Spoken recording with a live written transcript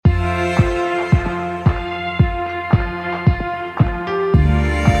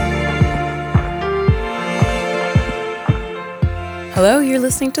Hello, you're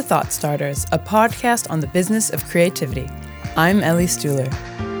listening to Thought Starters, a podcast on the business of creativity. I'm Ellie Stuhler.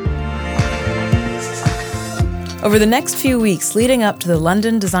 Over the next few weeks leading up to the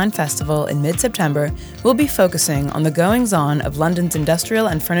London Design Festival in mid-September, we'll be focusing on the goings-on of London's industrial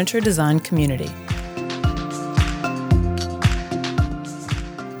and furniture design community.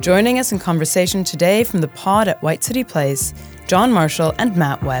 Joining us in conversation today from the pod at White City Place, John Marshall and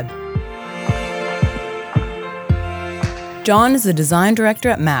Matt Webb. John is the design director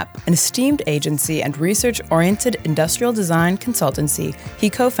at MAP, an esteemed agency and research-oriented industrial design consultancy he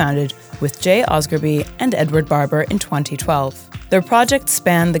co-founded with Jay Osgerby and Edward Barber in 2012. Their projects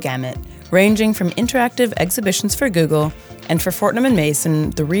span the gamut, ranging from interactive exhibitions for Google and for Fortnum &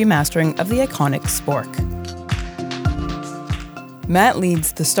 Mason, the remastering of the iconic Spork. Matt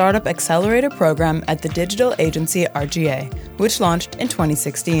leads the Startup Accelerator program at the digital agency RGA, which launched in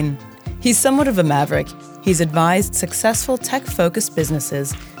 2016. He's somewhat of a maverick. He's advised successful tech-focused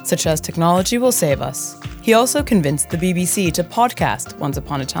businesses such as Technology Will Save Us. He also convinced the BBC to podcast once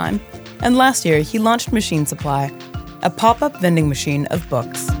upon a time. And last year, he launched Machine Supply, a pop-up vending machine of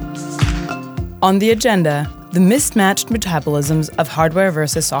books. On the agenda, the mismatched metabolisms of hardware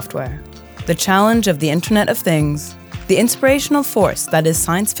versus software, the challenge of the Internet of Things, the inspirational force that is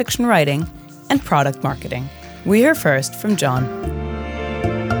science fiction writing, and product marketing. We hear first from John.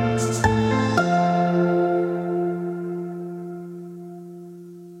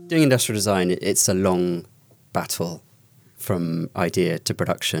 Doing industrial design, it's a long battle from idea to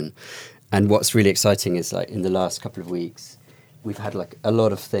production. And what's really exciting is, like, in the last couple of weeks, we've had like a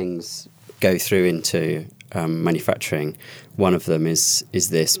lot of things go through into manufacturing. One of them is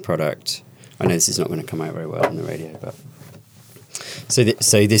this product. I know this is not going to come out very well on the radio, but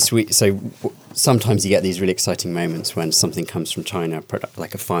this week, sometimes you get these really exciting moments when something comes from China,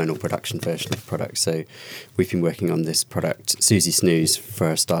 like a final production version of the product. So we've been working on this product, Susie Snooze,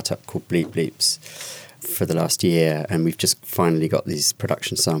 for a startup called Bleep Bleeps for the last year, and we've just finally got these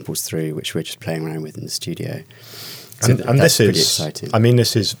production samples through, which we're just playing around with in the studio. So and that's this is pretty exciting. I mean,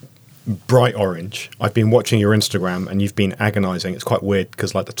 this is bright orange. I've been watching your Instagram and you've been agonizing. It's quite weird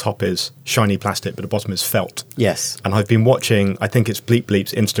because, like, the top is shiny plastic but the bottom is felt. Yes. And I've been watching, I think it's Bleep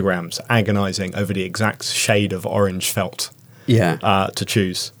Bleep's Instagrams, agonizing over the exact shade of orange felt to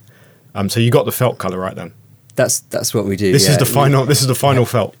choose. So you got the felt color right then. That's what we do. This is the final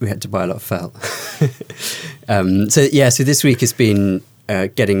felt. We had to buy a lot of felt. So this week has been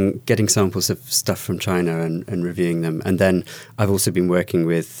getting samples of stuff from China and reviewing them. And then I've also been working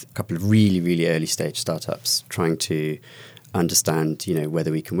with a couple of really, really early stage startups, trying to understand,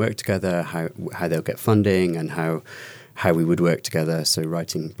 whether we can work together, how they'll get funding, and how we would work together. So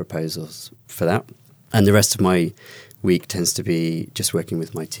writing proposals for that. And the rest of my week tends to be just working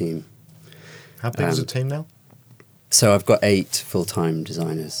with my team. How big is the team now? So I've got 8 full-time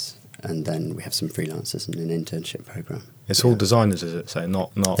designers, and then we have some freelancers and an internship program. It's all designers, is it? So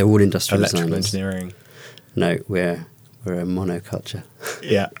not they're all industrial electrical designers. Engineering. No, we're a monoculture.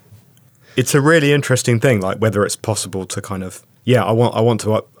 Yeah, it's a really interesting thing. Like, whether it's possible to kind of I want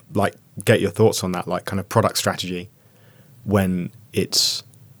to get your thoughts on that, like, kind of product strategy when it's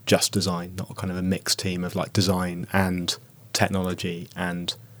just design, not kind of a mixed team of like design and technology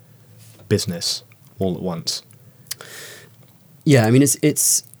and business all at once. Yeah, I mean,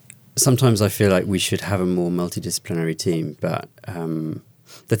 it's sometimes I feel like we should have a more multidisciplinary team, but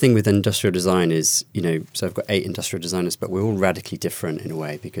the thing with industrial design is, so I've got 8 industrial designers, but we're all radically different in a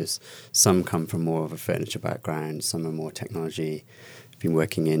way, because some come from more of a furniture background, some are more technology, been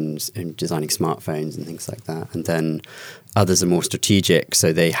working in designing smartphones and things like that, and then others are more strategic,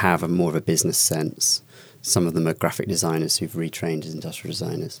 so they have more of a business sense. Some of them are graphic designers who've retrained as industrial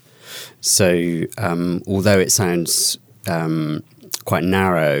designers. So although it sounds quite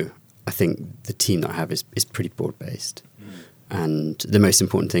narrow, I think the team that I have is pretty broad-based. And the most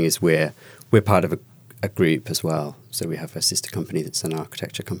important thing is we're part of a group as well. So we have a sister company that's an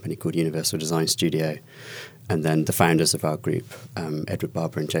architecture company called Universal Design Studio. And then the founders of our group, Edward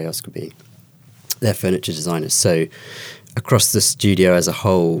Barber and Jay Osgerby, they're furniture designers. So across the studio as a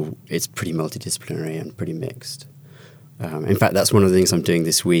whole, it's pretty multidisciplinary and pretty mixed. In fact, that's one of the things I'm doing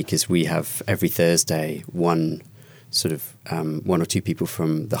this week is we have every Thursday one or two people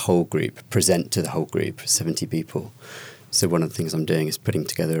from the whole group present to the whole group, 70 people. So one of the things I'm doing is putting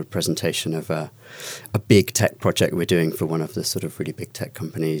together a presentation of a big tech project we're doing for one of the sort of really big tech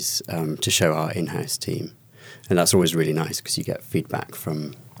companies to show our in-house team. And that's always really nice because you get feedback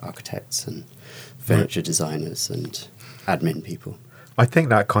from architects and furniture designers and admin people. I think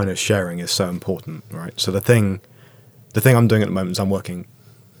that kind of sharing is so important, right? So the thing I'm doing at the moment is I'm working,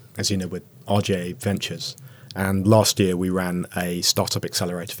 as you know, with RGA Ventures. And last year we ran a startup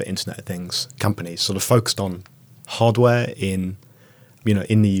accelerator for Internet of Things companies, sort of focused on hardware in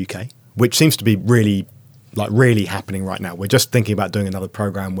the UK, which seems to be really happening right now. We're just thinking about doing another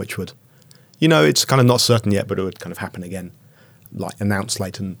program which would, it's kind of not certain yet, but it would kind of happen again, like announced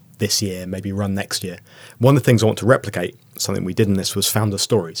later this year, maybe run next year. One of the things I want to replicate, something we did in this, was founder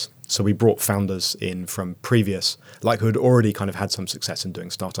stories. So we brought founders in from previous, who had already kind of had some success in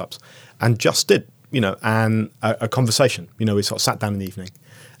doing startups, and just did, a conversation. We sort of sat down in the evening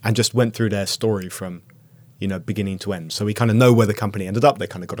and just went through their story from, beginning to end. So we kind of know where the company ended up. They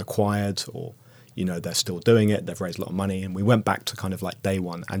kind of got acquired, or, they're still doing it. They've raised a lot of money. And we went back to kind of like day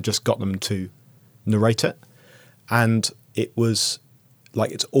one and just got them to narrate it. And it was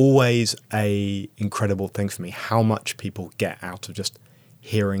it's always a incredible thing for me how much people get out of just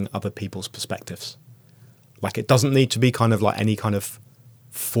hearing other people's perspectives. It doesn't need to be kind of like any kind of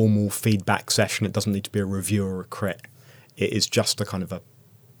formal feedback session. It doesn't need to be a review or a crit. It is just a kind of a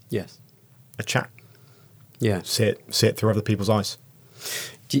chat. Yeah. See it through other people's eyes.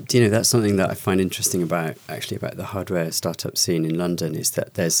 Do you know, that's something that I find interesting about the hardware startup scene in London, is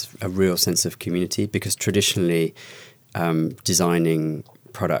that there's a real sense of community, because traditionally designing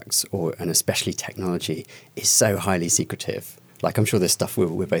products and especially technology is so highly secretive. I'm sure there's stuff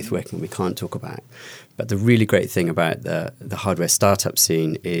we're both working on we can't talk about. But the really great thing about the hardware startup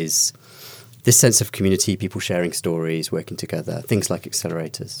scene is this sense of community, people sharing stories, working together, things like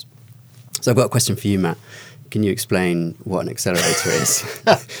accelerators. So I've got a question for you, Matt. Can you explain what an accelerator is?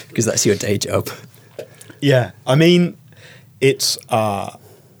 Because that's your day job. Yeah. I mean, it's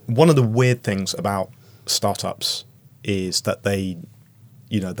one of the weird things about startups is that they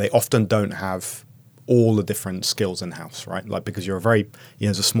often don't have all the different skills in-house, right? Because you're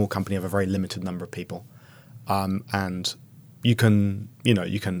as a small company, you have a very limited number of people. And you can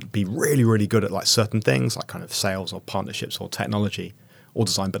be really, really good at certain things, like kind of sales or partnerships or technology or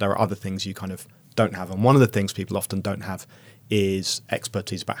design, but there are other things you kind of don't have. And one of the things people often don't have is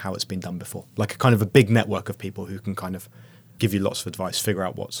expertise about how it's been done before. A kind of a big network of people who can kind of give you lots of advice, figure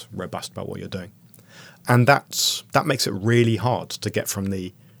out what's robust about what you're doing. And that makes it really hard to get from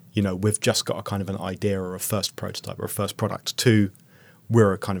the, we've just got a kind of an idea or a first prototype or a first product to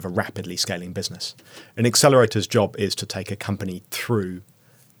we're a kind of a rapidly scaling business. An accelerator's job is to take a company through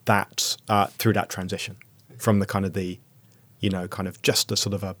that transition from the kind of kind of just a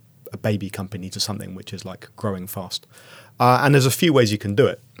sort of a baby company to something which is growing fast. And there's a few ways you can do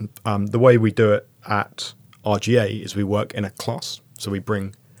it. The way we do it at RGA is we work in a class. So we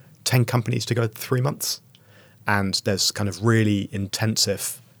bring 10 companies together 3 months, and there's kind of really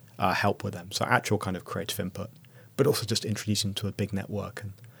intensive help with them. So actual kind of creative input, but also just introducing them to a big network.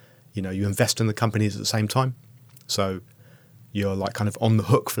 And, you invest in the companies at the same time. So you're kind of on the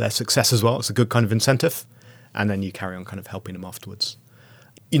hook for their success as well. It's a good kind of incentive. And then you carry on kind of helping them afterwards.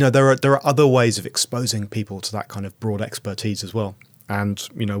 There are other ways of exposing people to that kind of broad expertise as well. And,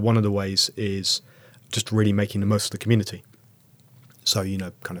 one of the ways is just really making the most of the community. So,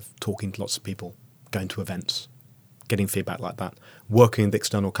 kind of talking to lots of people, going to events, getting feedback like that. Working with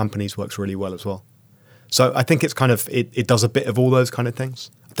external companies works really well as well. So I think it's kind of, it does a bit of all those kind of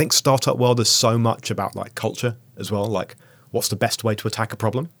things. I think startup world is so much about culture as well. What's the best way to attack a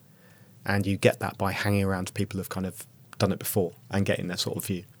problem? And you get that by hanging around people who've kind of done it before and getting their sort of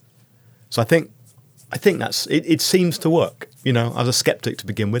view. So I think that's it seems to work. I was a skeptic to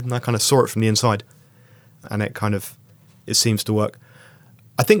begin with, and I kind of saw it from the inside, and it seems to work.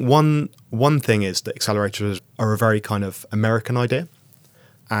 I think one thing is that accelerators are a very kind of American idea,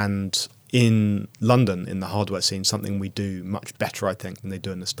 and in London, in the hardware scene, something we do much better, I think, than they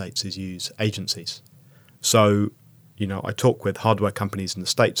do in the States is use agencies. So, I talk with hardware companies in the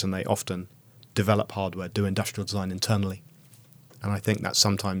States, and they often develop hardware, do industrial design internally. And I think that's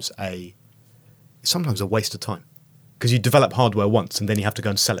sometimes a waste of time, because you develop hardware once and then you have to go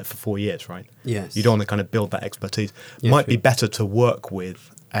and sell it for 4 years, right? Yes. You don't want to kind of build that expertise. Yeah, Might true. be better to work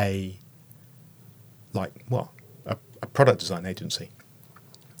with a product design agency.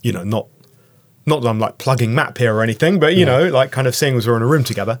 Not that I'm plugging Map here or anything, but kind of seeing as we're in a room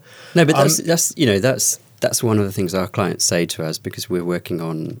together. No, but that's one of the things our clients say to us, because we're working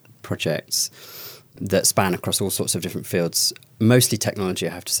on projects that span across all sorts of different fields, mostly technology,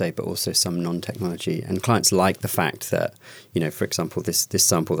 I have to say, but also some non-technology. And clients like the fact that, for example, this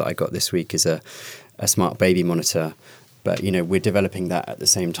sample that I got this week is a smart baby monitor, but, we're developing that at the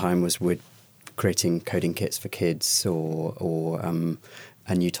same time as we're creating coding kits for kids or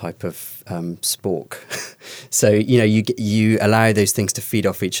a new type of spork. So, you allow those things to feed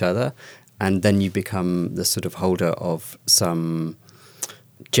off each other, and then you become the sort of holder of some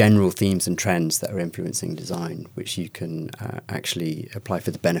general themes and trends that are influencing design, which you can actually apply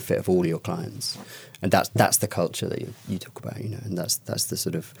for the benefit of all your clients. And that's the culture that you talk about, and that's the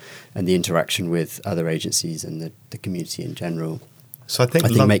sort of, and the interaction with other agencies and the community in general. So I think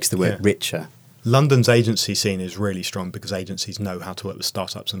makes the work richer. London's agency scene is really strong because agencies know how to work with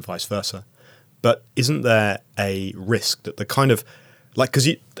startups and vice versa. But isn't there a risk that the kind of, like, because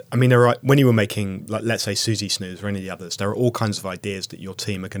there are, when you were making, like, let's say Suzy Snooze or any of the others, there are all kinds of ideas that your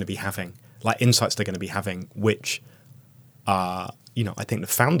team are going to be having, like insights they're going to be having, which I think the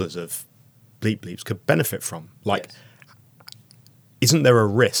founders of Bleep Bleeps could benefit from. Like, yes. Isn't there a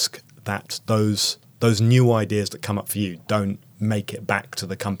risk that those new ideas that come up for you don't make it back to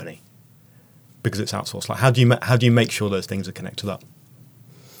the company because it's outsourced? Like, how do you make sure those things are connected up?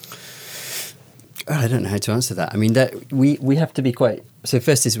 I don't know how to answer that. I mean, we have to be quite... So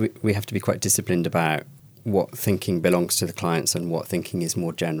first is we have to be quite disciplined about what thinking belongs to the clients and what thinking is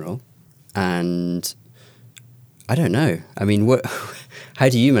more general. And I don't know. I mean, how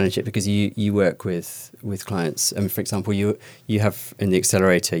do you manage it? Because you work with clients. I mean, for example, you have in the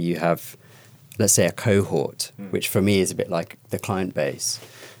accelerator, you have, let's say, a cohort, which for me is a bit like the client base.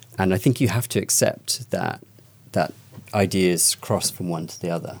 And I think you have to accept that ideas cross from one to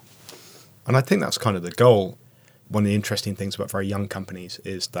the other. And I think that's kind of the goal. One of the interesting things about very young companies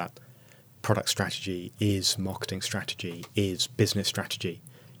is that product strategy is marketing strategy, is business strategy.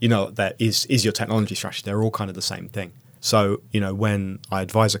 That is your technology strategy. They're all kind of the same thing. So, when I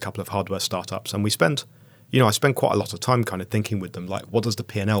advise a couple of hardware startups, and I spend quite a lot of time kind of thinking with them, like, what does the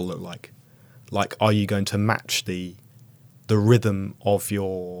P&L look like? Like, are you going to match the rhythm of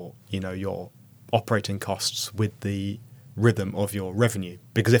your operating costs with the rhythm of your revenue?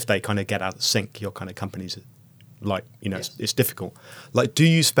 Because if they kind of get out of sync, your kind of companies, like, yes. It's difficult. Like, do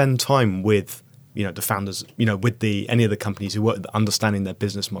you spend time with, the founders, with any of the companies who work with understanding their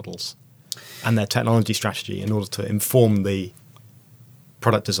business models and their technology strategy in order to inform the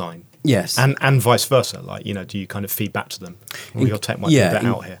product design? Yes. And vice versa. Like, do you kind of feed back to them? Well, your tech might be a bit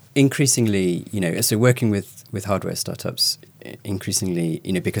out here. Increasingly, so working with hardware startups, increasingly,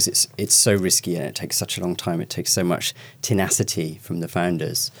 because it's so risky and it takes such a long time, it takes so much tenacity from the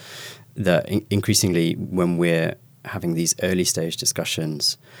founders that increasingly when we're having these early stage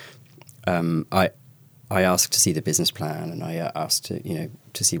discussions, I ask to see the business plan, and I ask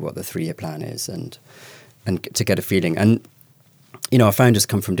to see what the 3-year plan is and to get a feeling. And our founders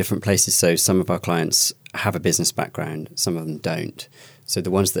come from different places, so some of our clients have a business background, some of them don't. So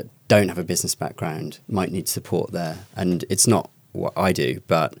the ones that don't have a business background might need support there. And it's not what I do,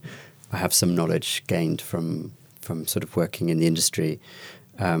 but I have some knowledge gained from sort of working in the industry.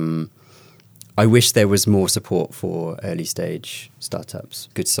 I wish there was more support for early stage startups.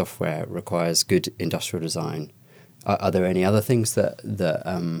 Good software requires good industrial design. Are there any other things that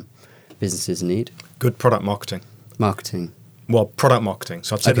businesses need? Good product marketing. Marketing. Well, product marketing.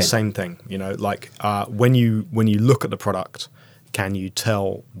 So I'd say the same thing. When you look at the product, can you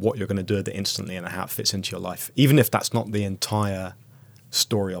tell what you're going to do with it instantly and how it fits into your life, even if that's not the entire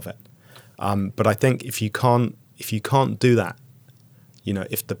story of it. But I think if you can't do that,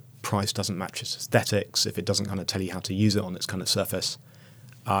 if the price doesn't match its aesthetics, if it doesn't kind of tell you how to use it on its kind of surface,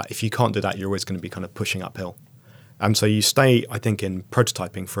 if you can't do that, you're always going to be kind of pushing uphill. And so you stay, I think, in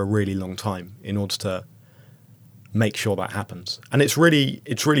prototyping for a really long time in order to make sure that happens. And it's really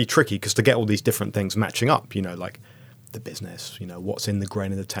tricky because to get all these different things matching up, like the business, what's in the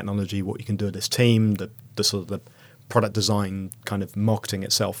grain of the technology, what you can do with this team, the sort of the product design, kind of marketing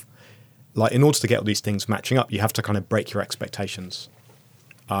itself. Like, in order to get all these things matching up, you have to kind of break your expectations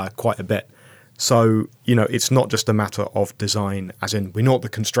quite a bit. So, it's not just a matter of design, as in we know what the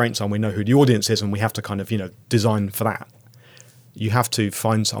constraints are, we know who the audience is, and we have to kind of, design for that. You have to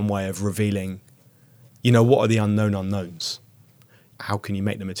find some way of revealing, what are the unknown unknowns? How can you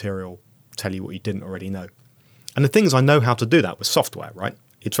make the material tell you what you didn't already know? And the thing is, I know how to do that with software, right?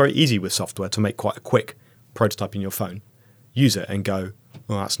 It's very easy with software to make quite a quick prototype in your phone, use it and go,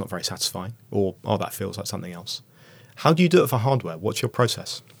 well, that's not very satisfying, or, oh, that feels like something else. How do you do it for hardware? What's your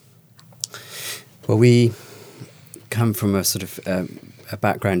process? Well, we come from a sort of a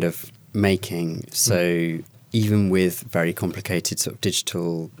background of making, so even with very complicated sort of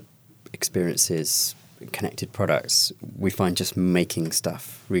digital experiences, connected products, we find just making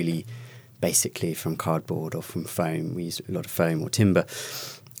stuff really basically from cardboard or from foam. We use a lot of foam or timber.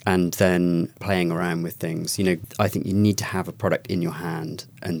 And then playing around with things. I think you need to have a product in your hand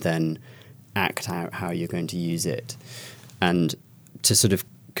and then act out how you're going to use it. And to sort of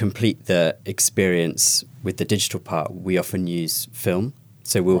complete the experience with the digital part, we often use film.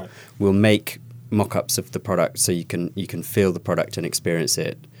 So we'll make mock-ups of the product so you can feel the product and experience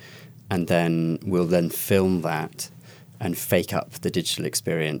it, and then we'll then film that and fake up the digital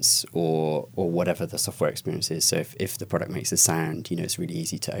experience or whatever the software experience is. So if the product makes a sound, it's really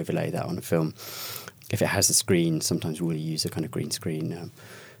easy to overlay that on a film. If it has a screen, sometimes we'll use a kind of green screen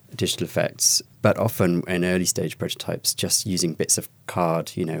digital effects. But often in early stage prototypes, just using bits of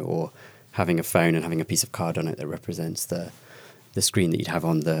card, or having a phone and having a piece of card on it that represents the screen that you'd have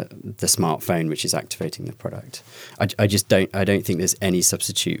on the smartphone, which is activating the product. I don't think there's any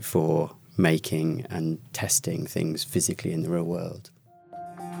substitute for making and testing things physically in the real world.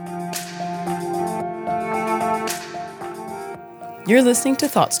 You're listening to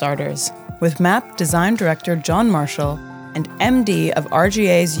Thought Starters with MAP Design Director John Marshall and MD of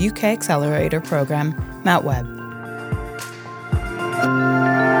RGA's UK Accelerator program, Matt Webb.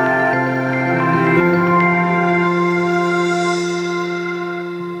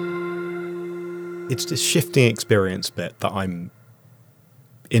 It's this shifting experience bit that I'm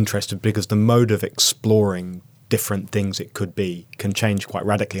interested, because the mode of exploring different things it could be can change quite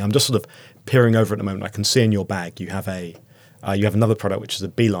radically. I'm just sort of peering over at the moment. I can see in your bag you have another product, which is a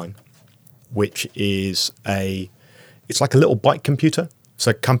Beeline, which is it's like a little bike computer.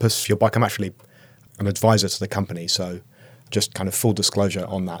 So Compass, your bike. I'm actually an advisor to the company, so just kind of full disclosure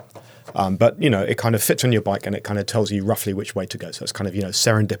on that. But it kind of fits on your bike and it kind of tells you roughly which way to go. So it's kind of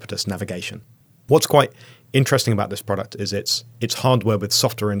serendipitous navigation. What's quite interesting about this product is it's hardware with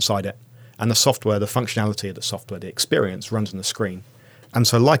software inside it, and the software, the functionality of the software, the experience runs on the screen. And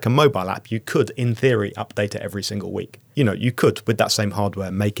so like a mobile app, you could, in theory, update it every single week. You could, with that same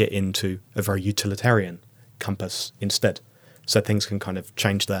hardware, make it into a very utilitarian Compass instead. So things can kind of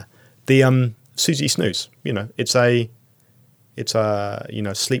change there. The Suzy Snooze, it's a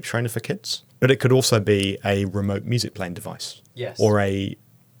sleep trainer for kids, but it could also be a remote music playing device. Yes. Or a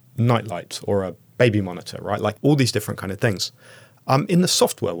nightlight or a baby monitor, right? Like all these different kind of things. In the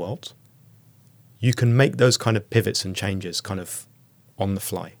software world, you can make those kind of pivots and changes kind of on the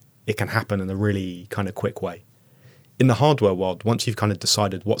fly. It can happen in a really kind of quick way. In the hardware world, once you've kind of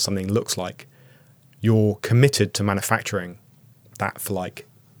decided what something looks like, you're committed to manufacturing that for like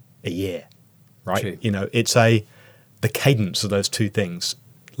a year, right? True. It's the cadence of those two things,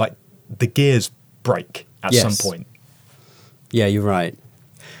 like the gears break at some point. Yeah, you're right.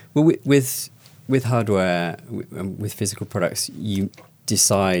 Well, with hardware, with physical products, you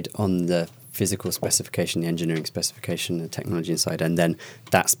decide on the physical specification, the engineering specification, the technology inside, and then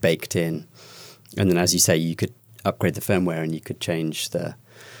that's baked in. And then, as you say, you could upgrade the firmware and you could change the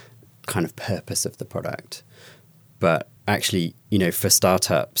kind of purpose of the product. But actually, for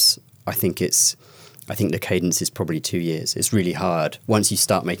startups, I think the cadence is probably 2 years. It's really hard. Once you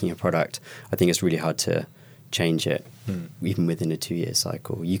start making a product, I think it's really hard to change it, even within a 2-year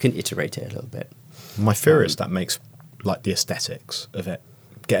cycle. You can iterate it a little bit. My fear is that makes like the aesthetics of it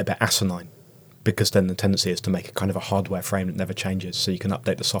get a bit asinine, because then the tendency is to make a kind of a hardware frame that never changes, so you can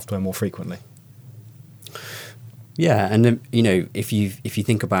update the software more frequently. Yeah, and then, if you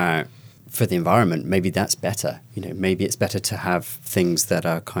think about for the environment, maybe that's better. Maybe it's better to have things that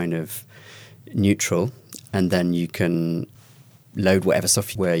are kind of neutral, and then you can load whatever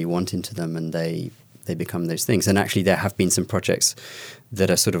software you want into them, and they become those things. And actually, there have been some projects that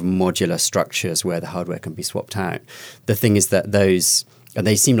are sort of modular structures where the hardware can be swapped out. The thing is that those, and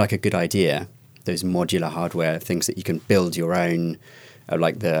they seem like a good idea, those modular hardware things that you can build your own,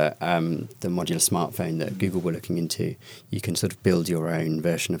 like the modular smartphone that Google were looking into. You can sort of build your own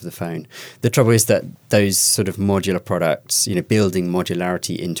version of the phone. The trouble is that those sort of modular products, building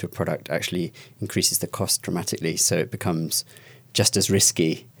modularity into a product actually increases the cost dramatically. So it becomes just as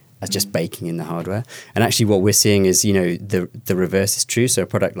risky as just baking in the hardware. And actually what we're seeing is, the reverse is true. So a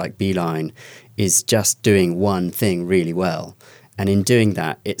product like Beeline is just doing one thing really well. And in doing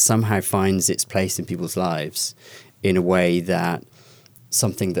that, it somehow finds its place in people's lives in a way that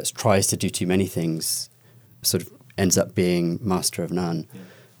something that tries to do too many things sort of ends up being master of none.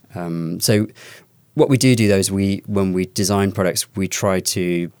 Yeah. So what we do though is when we design products, we try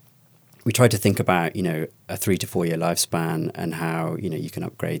to think about, a 3 to 4 year lifespan, and how, you can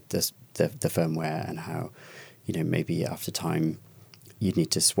upgrade the firmware, and how, maybe after time you'd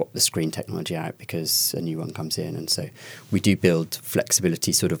need to swap the screen technology out because a new one comes in. And so we do build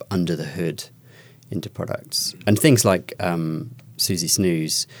flexibility sort of under the hood into products. And things like Suzy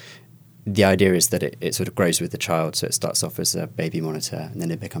Snooze, the idea is that it sort of grows with the child. So it starts off as a baby monitor, and then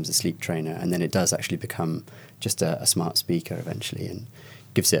it becomes a sleep trainer, and then it does actually become just a smart speaker eventually, and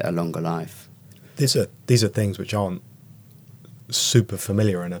gives it a longer life. These are things which aren't super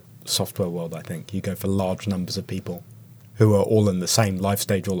familiar in a software world, I think. You go for large numbers of people who are all in the same life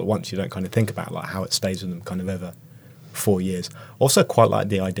stage all at once. You don't kind of think about like how it stays with them kind of over 4 years. Also quite like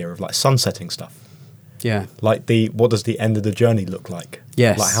the idea of like sunsetting stuff. Yeah. Like what does the end of the journey look like?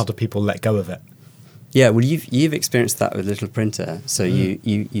 Yes. Like how do people let go of it? Yeah, well, you've experienced that with Little Printer, so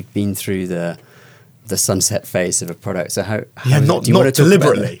you've been through the sunset phase of a product. So how not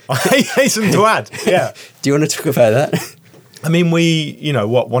deliberately. I hasten to add. Yeah. Do you want to talk about that? I mean,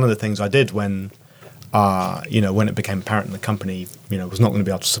 one of the things I did when it became apparent the company, was not going to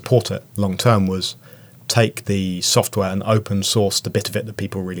be able to support it long term was take the software and open source the bit of it that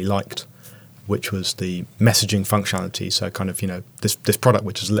people really liked, which was the messaging functionality. So kind of, this product,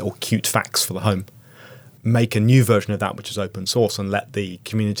 which is a little cute fax for the home, make a new version of that, which is open source, and let the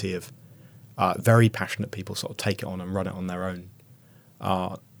community of very passionate people sort of take it on and run it on their own,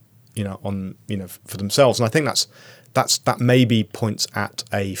 for themselves. And I think that maybe points at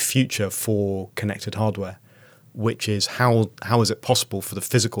a future for connected hardware, which is how is it possible for the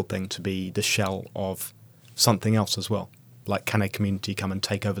physical thing to be the shell of something else as well? Like, can a community come and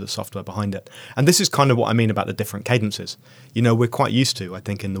take over the software behind it? And this is kind of what I mean about the different cadences. We're quite used to, I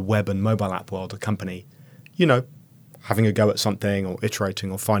think, in the web and mobile app world, a company, having a go at something or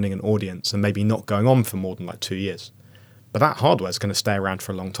iterating or finding an audience and maybe not going on for more than like 2 years. But that hardware is going to stay around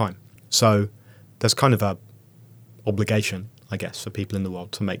for a long time. So there's kind of a obligation, I guess, for people in the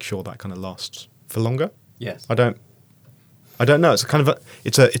world to make sure that kind of lasts for longer. Yes. I don't know. It's a kind of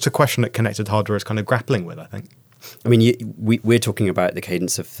it's a question that connected hardware is kind of grappling with, I think. I mean, we're talking about the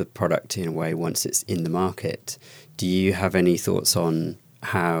cadence of the product in a way once it's in the market. Do you have any thoughts on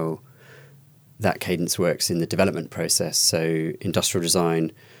how that cadence works in the development process? So industrial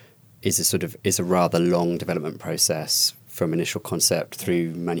design is a rather long development process from initial concept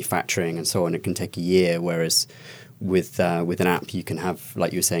through manufacturing and so on. It can take a year, whereas with an app you can have,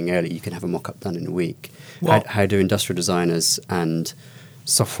 like you were saying earlier, you can have a mock-up done in a week. Well, how do industrial designers and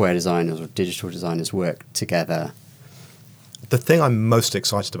software designers or digital designers work together? The thing I'm most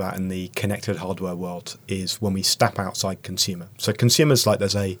excited about in the connected hardware world is when we step outside consumer. So consumers, like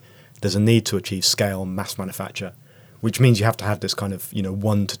there's a need to achieve scale, mass manufacture, which means you have to have this kind of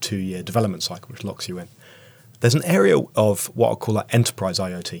 1 to 2 year development cycle, which locks you in. There's an area of what I'll call enterprise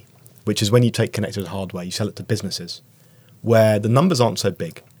IoT, which is when you take connected hardware, you sell it to businesses, where the numbers aren't so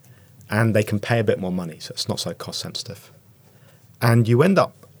big, and they can pay a bit more money, so it's not so cost sensitive. And you can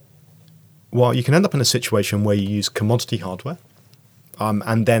end up in a situation where you use commodity hardware,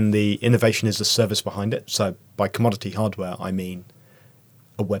 and then the innovation is the service behind it. So by commodity hardware, I mean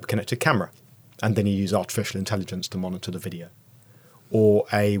a web-connected camera, and then you use artificial intelligence to monitor the video, or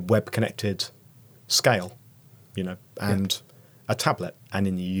a web-connected scale, and a tablet, and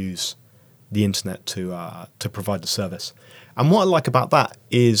then you use the internet to provide the service. And what I like about that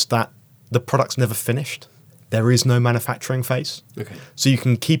is that the product's never finished. There is no manufacturing phase. Okay. So you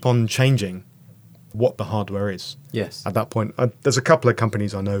can keep on changing what the hardware is. Yes. At that point, there's a couple of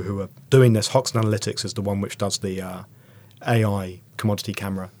companies I know who are doing this. Hoxton Analytics is the one which does the AI commodity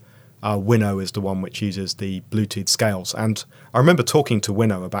camera. Winnow is the one which uses the Bluetooth scales. And I remember talking to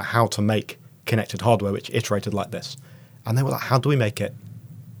Winnow about how to make connected hardware which iterated like this. And they were like, how do we make it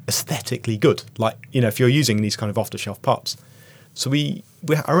aesthetically good? Like, if you're using these kind of off-the-shelf parts. So I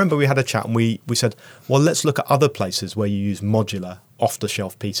remember we had a chat and we said, well, let's look at other places where you use modular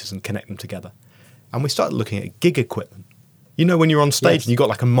off-the-shelf pieces and connect them together. And we started looking at gig equipment. When you're on stage, yes, and you've got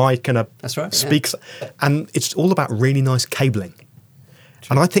like a mic and That's right, speaks, and it's all about really nice cabling.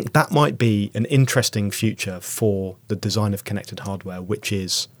 True. And I think that might be an interesting future for the design of connected hardware, which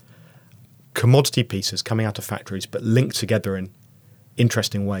is commodity pieces coming out of factories but linked together in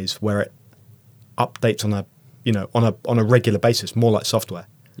interesting ways where it updates on a regular basis, more like software.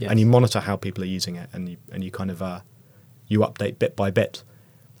 Yes. And you monitor how people are using it, and you kind of you update bit by bit.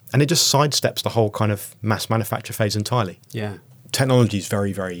 And it just sidesteps the whole kind of mass manufacture phase entirely. Yeah. Technology is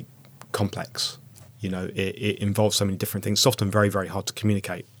very, very complex. It involves so many different things. It's often very, very hard to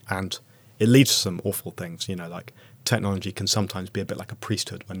communicate. And it leads to some awful things. Like technology can sometimes be a bit like a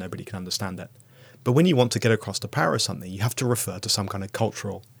priesthood when nobody can understand it. But when you want to get across the power of something, you have to refer to some kind of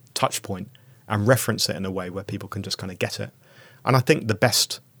cultural touch point and reference it in a way where people can just kind of get it. And I think the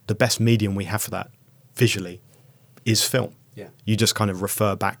best medium we have for that visually is film. Yeah. You just kind of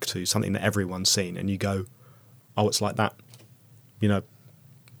refer back to something that everyone's seen and you go, oh, it's like that.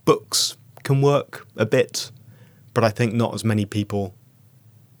 Books can work a bit, but I think not as many people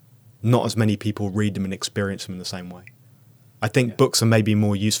read them and experience them in the same way. I think books are maybe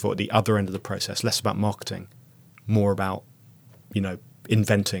more useful at the other end of the process, less about marketing, more about,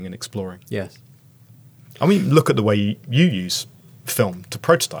 inventing and exploring. Yes. I mean, look at the way you use film to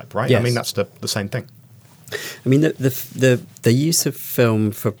prototype, right? Yes. I mean, that's the same thing. I mean, the use of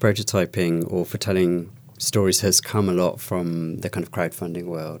film for prototyping or for telling stories has come a lot from the kind of crowdfunding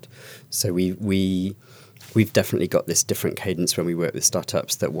world. So we've definitely got this different cadence when we work with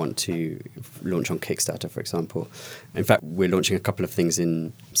startups that want to launch on Kickstarter, for example. In fact, we're launching a couple of things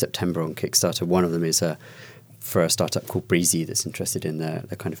in September on Kickstarter. One of them is for a startup called Breezy that's interested in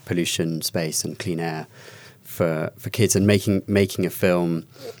the kind of pollution space and clean air for kids, and making a film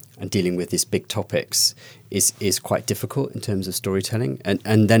and dealing with these big topics is quite difficult in terms of storytelling.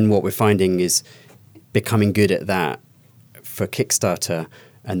 And then what we're finding is becoming good at that for Kickstarter,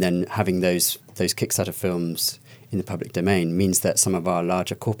 and then having those Kickstarter films in the public domain means that some of our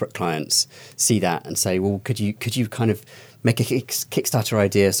larger corporate clients see that and say, well, could you kind of make a Kickstarter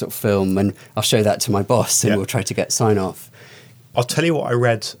idea sort of film, and I'll show that to my boss and we'll try to get sign off. I'll tell you what I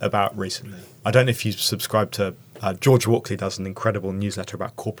read about recently. I don't know if you subscribe to George Walkley does an incredible newsletter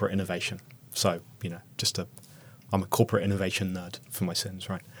about corporate innovation. So, I'm a corporate innovation nerd for my sins,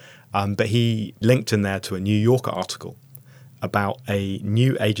 right? But he linked in there to a New Yorker article about a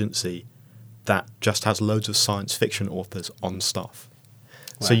new agency that just has loads of science fiction authors on staff.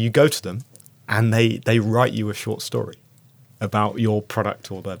 Wow. So you go to them and they write you a short story about your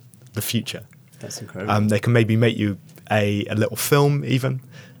product or the future. That's incredible. They can maybe make you a little film even.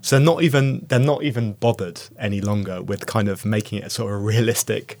 So they're not even bothered any longer with kind of making it a sort of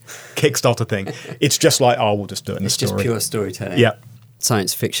realistic Kickstarter thing. It's just like, we'll just do it in a story. It's just pure storytelling. Yeah.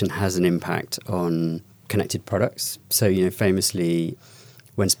 Science fiction has an impact on connected products. So, famously,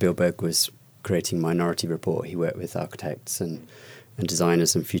 when Spielberg was creating Minority Report, he worked with architects and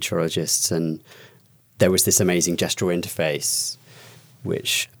designers and futurologists, and there was this amazing gestural interface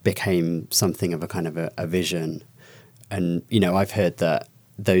which became something of a kind of a vision. And, I've heard that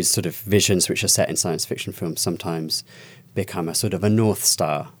those sort of visions which are set in science fiction films sometimes become a sort of a North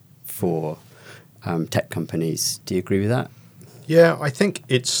Star for tech companies. Do you agree with that? Yeah, I think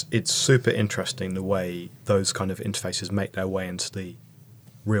it's super interesting the way those kind of interfaces make their way into the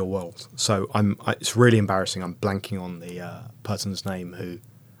real world. So it's really embarrassing. I'm blanking on the person's name who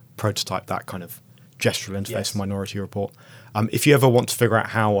prototyped that kind of gestural interface for Minority Report. If you ever want to figure out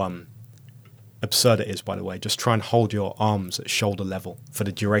how absurd it is, by the way, just try and hold your arms at shoulder level for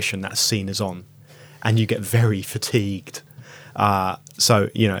the duration that scene is on, and you get very fatigued. So,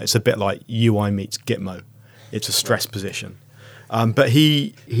 it's a bit like UI meets Gitmo. It's a stress position. But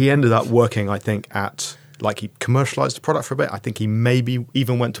he ended up working, I think, he commercialized the product for a bit. I think he maybe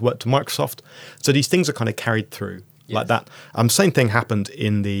even went to work to Microsoft. So these things are kind of carried through like that. Same thing happened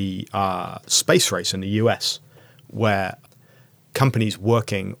in the space race in the US, where companies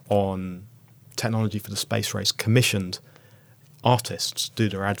working on technology for the space race commissioned artists to do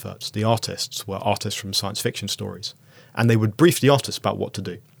their adverts. The artists were artists from science fiction stories, and they would brief the artists about what to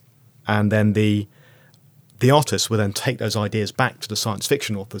do. And then the artists would then take those ideas back to the science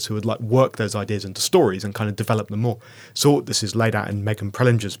fiction authors, who would work those ideas into stories and kind of develop them more. So this is laid out in Megan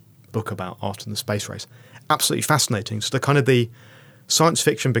Prellinger's book about art in the space race. Absolutely fascinating. So the science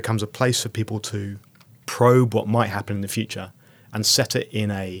fiction becomes a place for people to probe what might happen in the future and set it in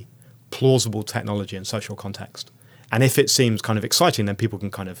a plausible technology and social context. And if it seems kind of exciting, then people can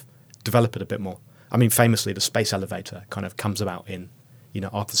kind of develop it a bit more. I mean, famously, the space elevator kind of comes about in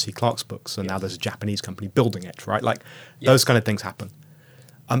Arthur C. Clarke's books, and now there's a Japanese company building it, right? Those kind of things happen.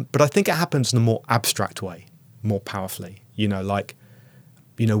 But I think it happens in a more abstract way, more powerfully.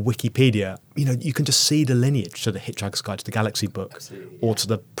 Wikipedia, you can just see the lineage to the Hitchhiker's Guide to the Galaxy book, or to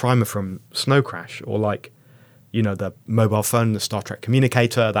the primer from Snow Crash, or the mobile phone, the Star Trek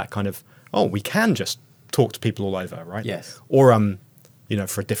communicator, that kind of, we can just talk to people all over, right? Yes. Or,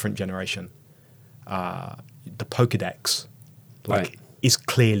 for a different generation, the Pokedex, right, is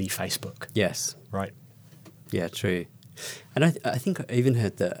clearly Facebook. Yes. Right. Yeah, true. And I think I even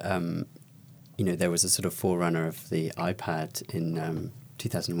heard that, there was a sort of forerunner of the iPad in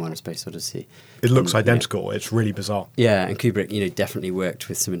 2001: A Space Odyssey. It looks identical. It's really bizarre. Yeah, and Kubrick, definitely worked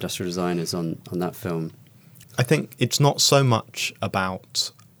with some industrial designers on that film. I think it's not so much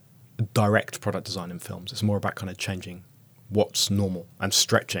about direct product design in films. It's more about kind of changing what's normal and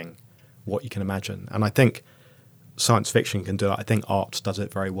stretching what you can imagine. And I think science fiction can do it. I think art does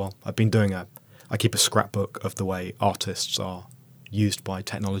it very well. I keep a scrapbook of the way artists are used by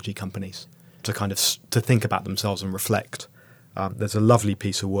technology companies to kind of to think about themselves and reflect. There's a lovely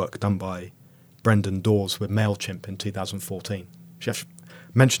piece of work done by Brendan Dawes with MailChimp in 2014. Jeff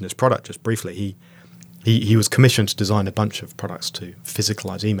mentioned his product just briefly. He was commissioned to design a bunch of products to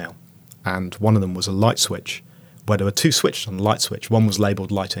physicalize email, and one of them was a light switch, where there were two switches on the light switch. One was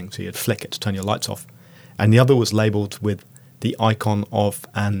labeled lighting, so you'd flick it to turn your lights off, and the other was labeled with the icon of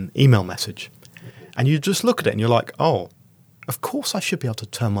an email message. And you just look at it and you're like, oh, of course I should be able to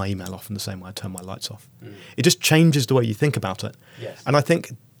turn my email off in the same way I turn my lights off. It just changes the way you think about it. Yes. And I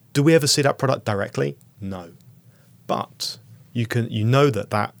think, do we ever see that product directly? No. But you know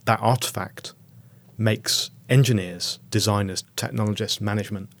that artifact makes engineers, designers, technologists,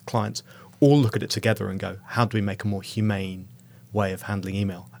 management, clients all look at it together and go, how do we make a more humane way of handling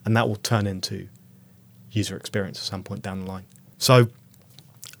email? And that will turn into user experience at some point down the line. So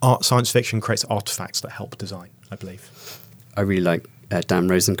science fiction creates artifacts that help design, I believe. I really like Dan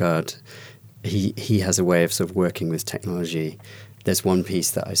Rosengard. He has a way of sort of working with technology. There's one piece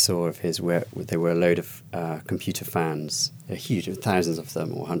that I saw of his where there were a load of computer fans, huge, thousands of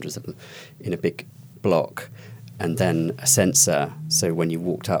them or hundreds of them, in a big block, and then a sensor. So when you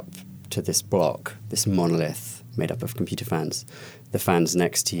walked up to this block, this monolith made up of computer fans, the fans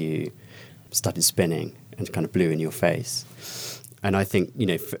next to you started spinning and kind of blew in your face. And I think,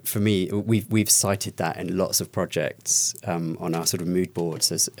 for me, we've cited that in lots of projects on our sort of mood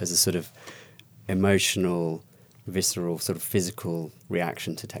boards as a sort of emotional, visceral, sort of physical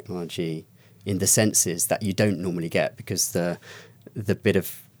reaction to technology in the senses that you don't normally get, because the bit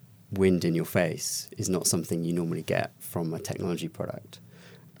of wind in your face is not something you normally get from a technology product.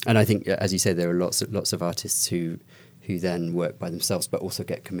 And I think, as you say, there are lots of artists who then work by themselves, but also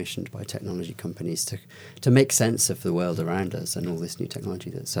get commissioned by technology companies to make sense of the world around us and all this new technology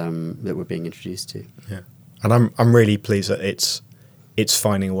that we're being introduced to. Yeah, and I'm really pleased that it's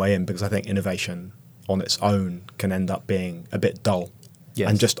finding a way in, because I think innovation on its own can end up being a bit dull, yes,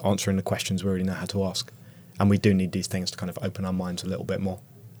 and just answering the questions we already know how to ask. And we do need these things to kind of open our minds a little bit more.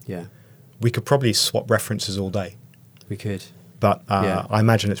 Yeah, we could probably swap references all day. We could. But I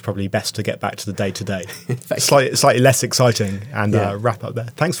imagine it's probably best to get back to the day-to-day. Slightly less exciting, and wrap up there.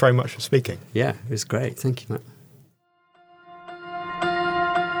 Thanks very much for speaking. Yeah, it was great. Thank you, Matt.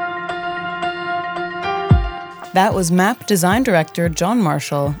 That was MAP Design Director John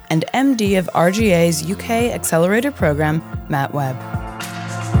Marshall and MD of RGA's UK Accelerator Programme, Matt Webb.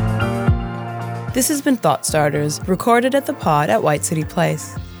 This has been Thought Starters, recorded at the Pod at White City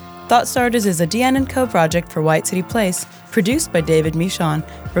Place. Thought Starters is a DN & Co project for White City Place, produced by David Michon,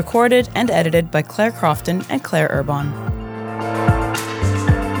 recorded and edited by Claire Crofton and Claire Urbon.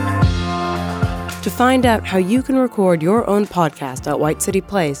 To find out how you can record your own podcast at White City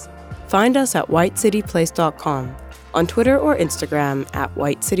Place, find us at whitecityplace.com, on Twitter or Instagram at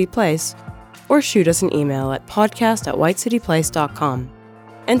White City Place, or shoot us an email at podcast@whitecityplace.com.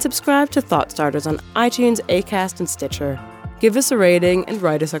 And subscribe to Thought Starters on iTunes, Acast, and Stitcher. Give us a rating and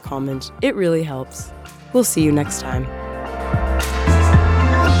write us a comment. It really helps. We'll see you next time.